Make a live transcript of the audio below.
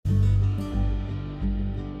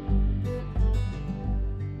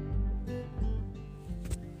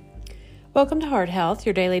Welcome to Heart Health,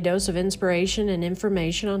 your daily dose of inspiration and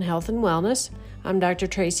information on health and wellness. I'm Dr.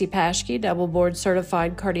 Tracy Paschke, double board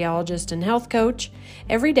certified cardiologist and health coach.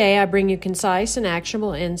 Every day I bring you concise and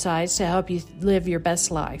actionable insights to help you live your best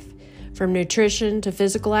life. From nutrition to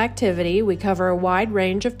physical activity, we cover a wide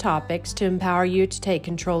range of topics to empower you to take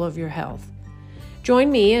control of your health. Join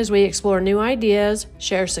me as we explore new ideas,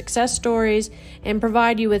 share success stories, and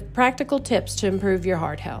provide you with practical tips to improve your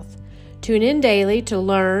heart health. Tune in daily to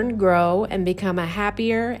learn, grow, and become a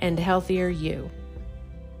happier and healthier you.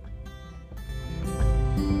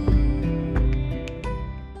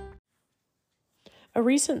 A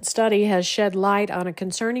recent study has shed light on a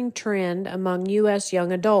concerning trend among U.S.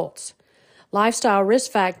 young adults. Lifestyle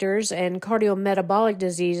risk factors and cardiometabolic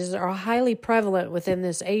diseases are highly prevalent within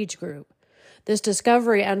this age group. This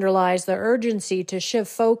discovery underlies the urgency to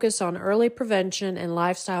shift focus on early prevention and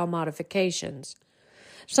lifestyle modifications.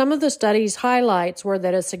 Some of the study's highlights were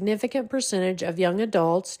that a significant percentage of young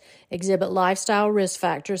adults exhibit lifestyle risk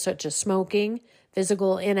factors such as smoking,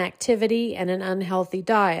 physical inactivity, and an unhealthy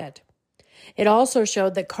diet. It also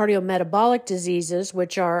showed that cardiometabolic diseases,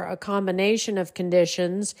 which are a combination of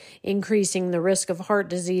conditions increasing the risk of heart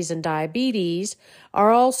disease and diabetes,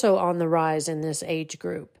 are also on the rise in this age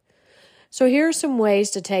group. So here are some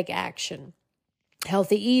ways to take action.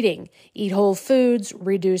 Healthy eating. Eat whole foods,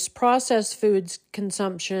 reduce processed foods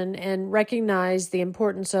consumption, and recognize the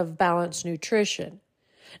importance of balanced nutrition.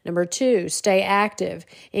 Number 2, stay active.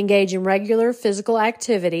 Engage in regular physical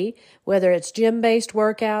activity, whether it's gym-based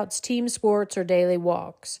workouts, team sports, or daily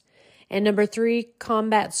walks. And number 3,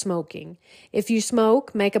 combat smoking. If you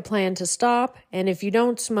smoke, make a plan to stop, and if you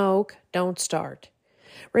don't smoke, don't start.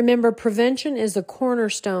 Remember, prevention is the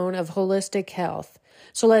cornerstone of holistic health.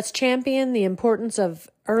 So let's champion the importance of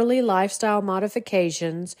early lifestyle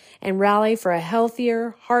modifications and rally for a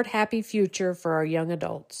healthier, heart-happy future for our young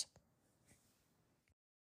adults.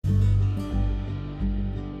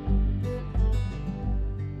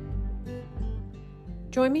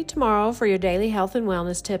 Join me tomorrow for your daily health and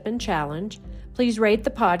wellness tip and challenge. Please rate the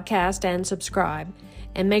podcast and subscribe.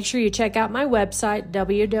 And make sure you check out my website,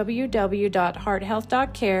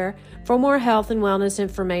 www.hearthealth.care, for more health and wellness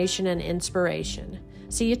information and inspiration.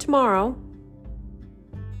 See you tomorrow.